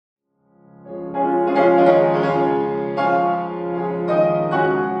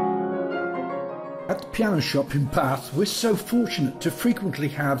piano shop in Bath, we're so fortunate to frequently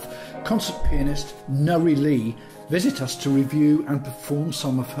have concert pianist Nurry Lee visit us to review and perform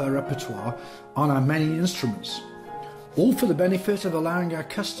some of her repertoire on our many instruments, all for the benefit of allowing our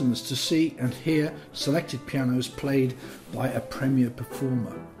customers to see and hear selected pianos played by a premier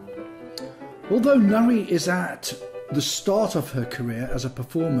performer. Although Nurry is at the start of her career as a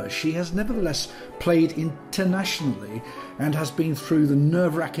performer, she has nevertheless played internationally and has been through the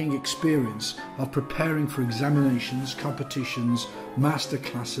nerve-wracking experience of preparing for examinations, competitions, master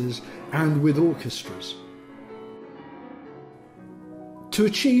classes and with orchestras. To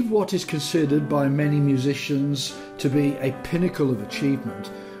achieve what is considered by many musicians to be a pinnacle of achievement,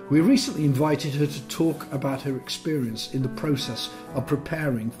 we recently invited her to talk about her experience in the process of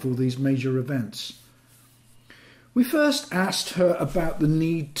preparing for these major events. We first asked her about the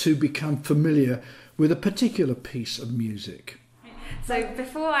need to become familiar with a particular piece of music. So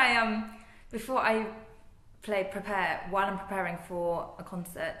before I prepare while I'm preparing for a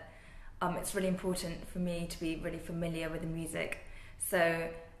concert, it's really important for me to be really familiar with the music. So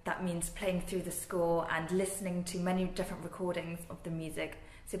that means playing through the score and listening to many different recordings of the music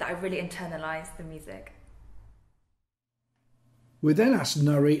so that I really internalise the music. We then asked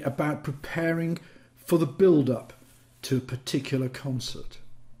Nurry about preparing for the build-up to a particular concert.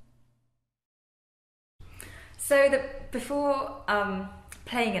 So before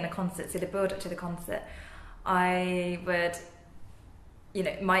playing in a concert, so the build-up to the concert, I would,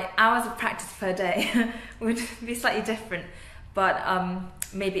 my hours of practice per day would be slightly different, but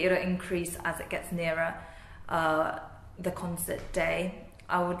maybe it'll increase as it gets nearer the concert day.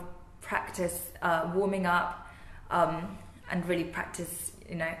 I would practice warming up and really practice,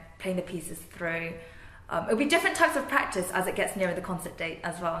 playing the pieces through. It'll be different types of practice as it gets nearer the concert date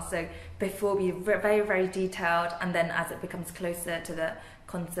as well. So before be very, very detailed, and then as it becomes closer to the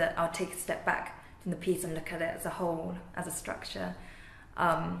concert, I'll take a step back from the piece and look at it as a whole, as a structure.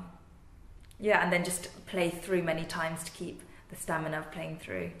 And then just play through many times to keep the stamina of playing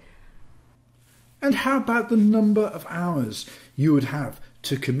through. And how about the number of hours you would have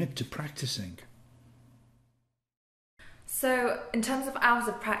to commit to practicing? So in terms of hours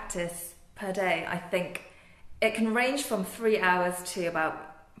of practice per day, I think it can range from 3 hours to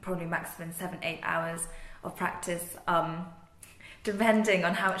about probably maximum 7-8 hours of practice, depending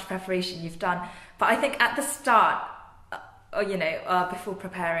on how much preparation you've done. But I think at the start, before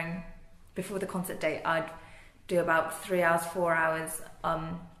preparing, before the concert date, I'd do about 3 hours, 4 hours,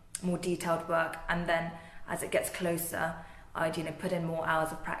 more detailed work, and then as it gets closer, I'd put in more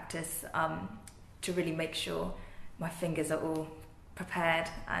hours of practice to really make sure my fingers are all prepared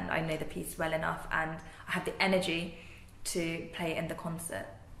and I know the piece well enough and I have the energy to play in the concert.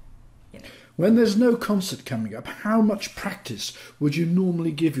 When there's no concert coming up, how much practice would you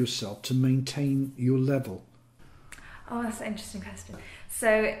normally give yourself to maintain your level? Oh, that's an interesting question.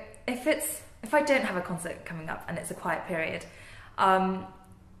 So if I don't have a concert coming up and it's a quiet period,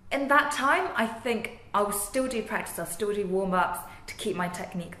 in that time I think I will still do practice, I'll still do warm-ups to keep my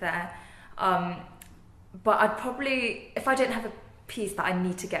technique there. But I'd probably, if I don't have a piece that I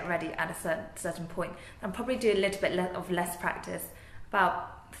need to get ready at a certain point, I'd probably do a little bit of less practice,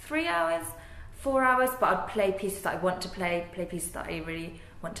 about 3 hours, 4 hours, but I'd play pieces that I want to play pieces that I really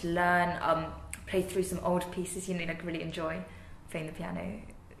want to learn, play through some old pieces, really enjoy playing the piano.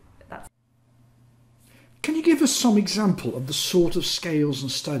 Can you give us some example of the sort of scales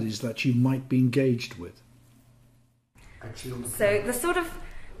and studies that you might be engaged with? So the sort of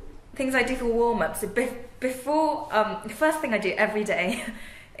things I do for warm-ups, before, the first thing I do every day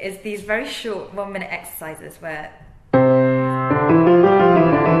is these very short 1-minute exercises where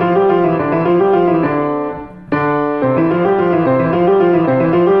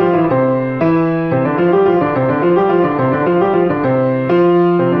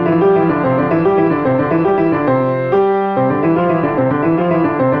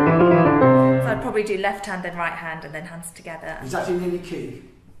do left hand then right hand and then hands together. Is that in any key?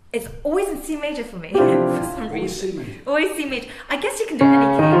 It's always in C major for me for some reason. C major. Always C major. I guess you can do any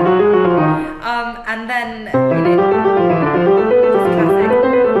key. And then just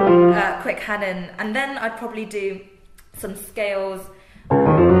classic quick hand in, and then I'd probably do some scales.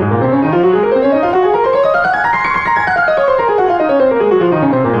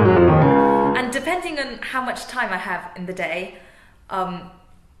 And depending on how much time I have in the day,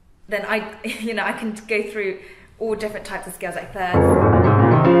 then I can go through all different types of scales, like thirds,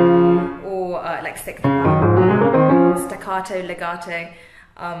 or like sixth, staccato, legato,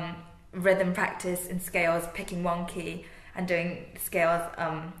 rhythm practice in scales, picking one key and doing scales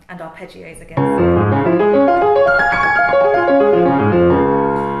and arpeggios again.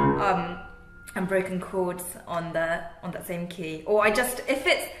 and broken chords on that same key. Or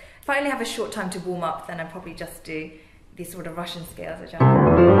if I only have a short time to warm up, then I probably just do these sort of Russian scales, which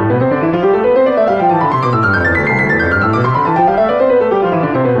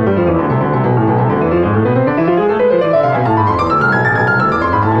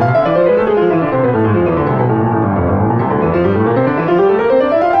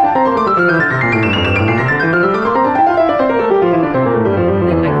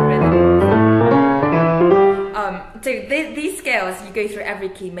these scales, you go through every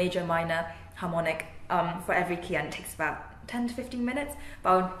key, major, minor, harmonic, for every key, and it takes about 10 to 15 minutes. But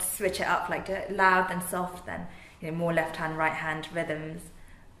I'll switch it up, like loud, then soft, then more left hand, right hand, rhythms,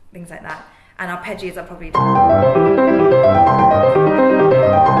 things like that. And arpeggios are probably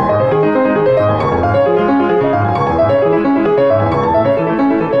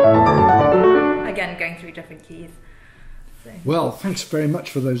again going through different keys. So. Well, thanks very much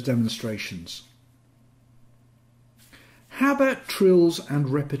for those demonstrations. How about trills and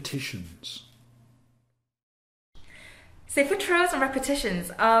repetitions? So for trills and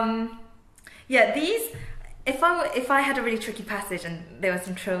repetitions, yeah, these, if I had a really tricky passage and there was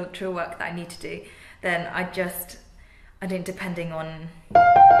some trill work that I need to do, then I think depending on,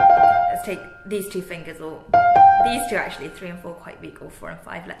 let's take these two fingers, or these two actually, 3 and 4 quite weak, or 4 and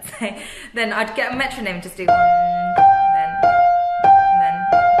 5, let's say, then I'd get a metronome and just do 1, and then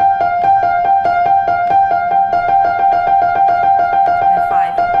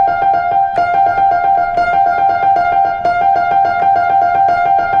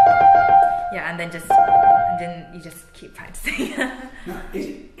and then you just keep practicing. Now,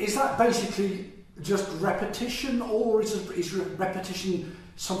 is that basically just repetition, or is repetition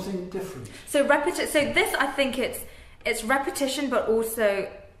something different? So this, I think it's repetition, but also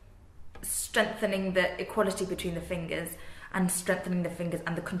strengthening the equality between the fingers, and strengthening the fingers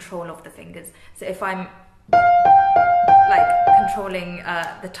and the control of the fingers. So if I'm like controlling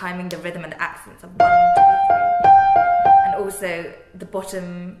the timing, the rhythm, and the accents of 1, 2, 3. And also the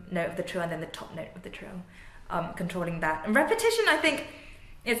bottom note of the trill and then the top note of the trill, controlling that. And repetition, I think,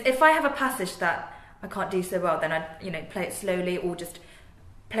 is if I have a passage that I can't do so well, then I'd play it slowly, or just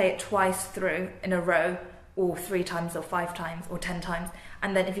play it twice through in a row, or 3 times, or 5 times, or 10 times.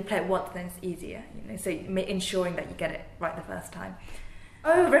 And then if you play it once, then it's easier. So ensuring that you get it right the first time.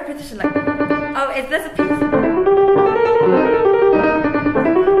 Oh, repetition, like there's a piece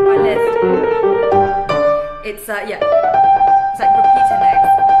by list. It's it's like repeater notes.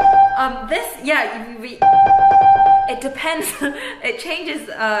 It depends. It changes.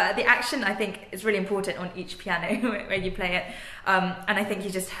 The action, I think, is really important on each piano where you play it, and I think you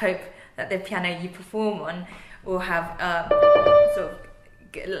just hope that the piano you perform on will have sort of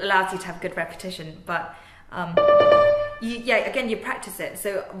allows you to have good repetition. But again, you practice it.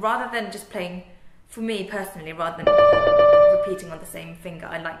 So rather than just playing, for me personally, rather than repeating on the same finger,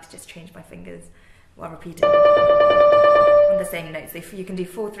 I like to just change my fingers while repeating on the same notes. So if you can do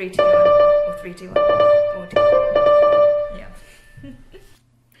 4, 3, 2, 1, or 3, 2, 1, 4, 2, 1. Yeah.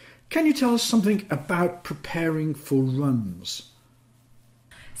 Can you tell us something about preparing for runs?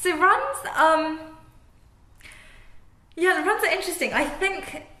 So runs, the runs are interesting. I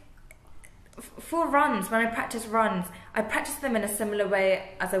think for runs, when I practice runs, I practice them in a similar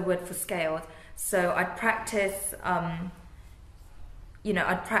way as I would for scales. So I'd practice, I'd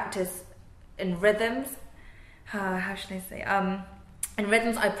practice in rhythms. How should I say? In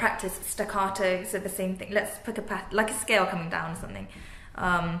rhythms, I practice staccato, so the same thing. Let's pick a path, like a scale coming down or something.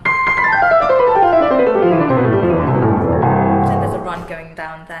 Pretend there's a run going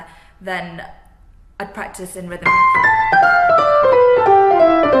down there. Then I'd practice in rhythm.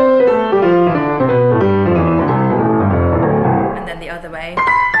 And then the other way.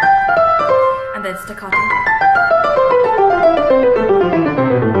 And then staccato.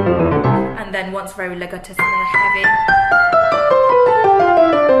 And then once very legatus and heavy.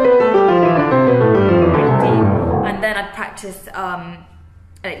 Very deep. And then I'd practice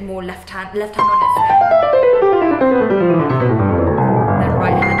like more left hand on its own. Then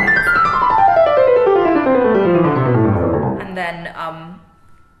right hand on its own. And then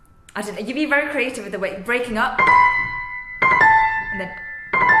I don't know, you be very creative with the way breaking up and then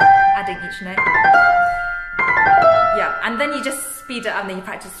adding each note. Yeah, and then you just speed it up and then you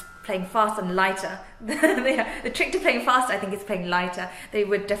practice playing fast and lighter. The trick to playing fast, I think, is playing lighter. They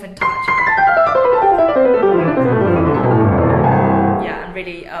with different touch. Yeah, and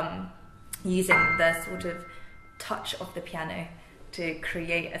really using the sort of touch of the piano to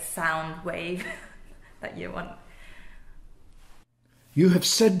create a sound wave that you want. You have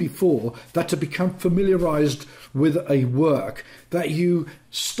said before that to become familiarised with a work, that you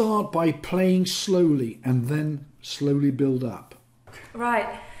start by playing slowly and then slowly build up.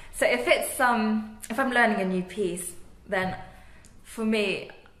 Right. So if I'm learning a new piece, then for me,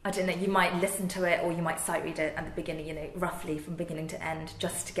 I don't know, you might listen to it or you might sight read it at the beginning, you know, roughly from beginning to end,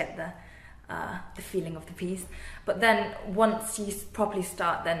 just to get the feeling of the piece. But then once you properly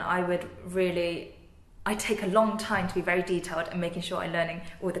start, then I take a long time to be very detailed and making sure I'm learning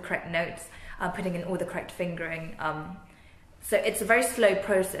all the correct notes, putting in all the correct fingering. So it's a very slow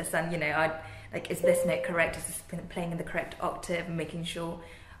process, and you know, is this note correct? Is this playing in the correct octave? And making sure,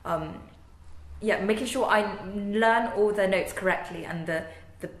 making sure I learn all the notes correctly, and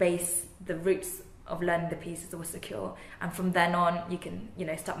the base, the roots of learning the piece is all secure. And from then on, you can, you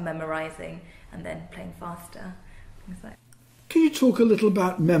know, start memorising and then playing faster. Things like. Can you talk a little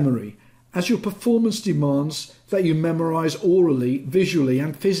about memory, as your performance demands that you memorise orally, visually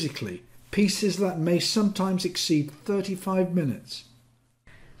and physically, pieces that may sometimes exceed 35 minutes?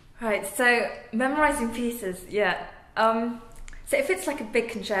 Right, so memorising pieces, yeah. So if it's like a big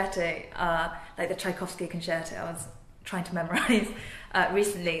concerto, like the Tchaikovsky concerto I was trying to memorise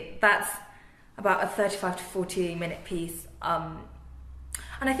recently, that's about a 35 to 40 minute piece. And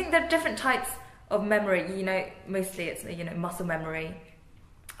I think there are different types of memory, you know, mostly it's, you know, muscle memory,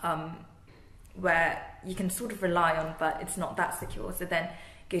 where you can sort of rely on, but it's not that secure. So then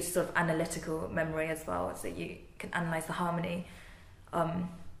go to sort of analytical memory as well, so you can analyse the harmony and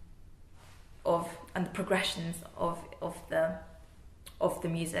the progressions of the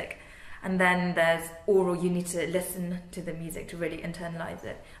music. And then there's oral, you need to listen to the music to really internalise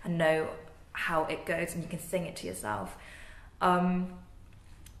it and know how it goes, and you can sing it to yourself. And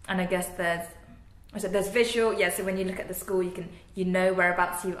I guess there's visual, yeah, so when you look at the score, you know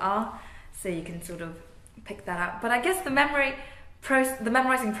whereabouts you are, so you can sort of pick that out. But I guess the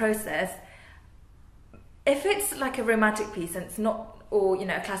memorising process, if it's like a romantic piece and it's not, or you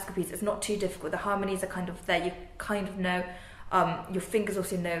know, a classical piece, it's not too difficult. The harmonies are kind of there, you kind of know, your fingers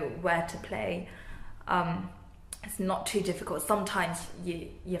also know where to play. It's not too difficult. Sometimes you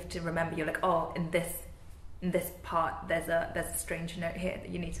have to remember, you're like, oh, in this part there's a strange note here that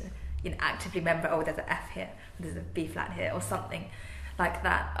you need to, you know, actively remember, oh, there's an F here, there's a B flat here, or something like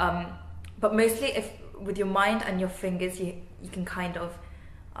that. But mostly, if with your mind and your fingers, you can kind of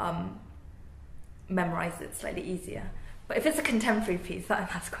memorise it slightly easier. But if it's a contemporary piece,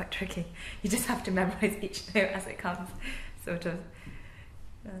 that's quite tricky. You just have to memorise each note as it comes, sort of.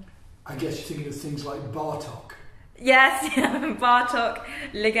 I guess you're thinking of things like Bartók. Yes, yeah, Bartók,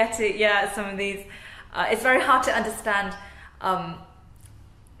 Ligeti, yeah, some of these. It's very hard to understand.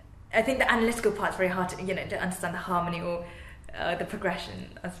 I think the analytical part's very hard to, you know, to understand the harmony or the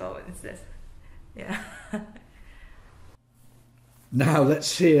progression as well. It's this, yeah. Now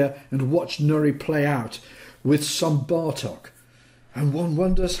let's hear and watch Nurry play out with some Bartók, and one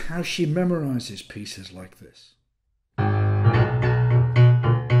wonders how she memorises pieces like this.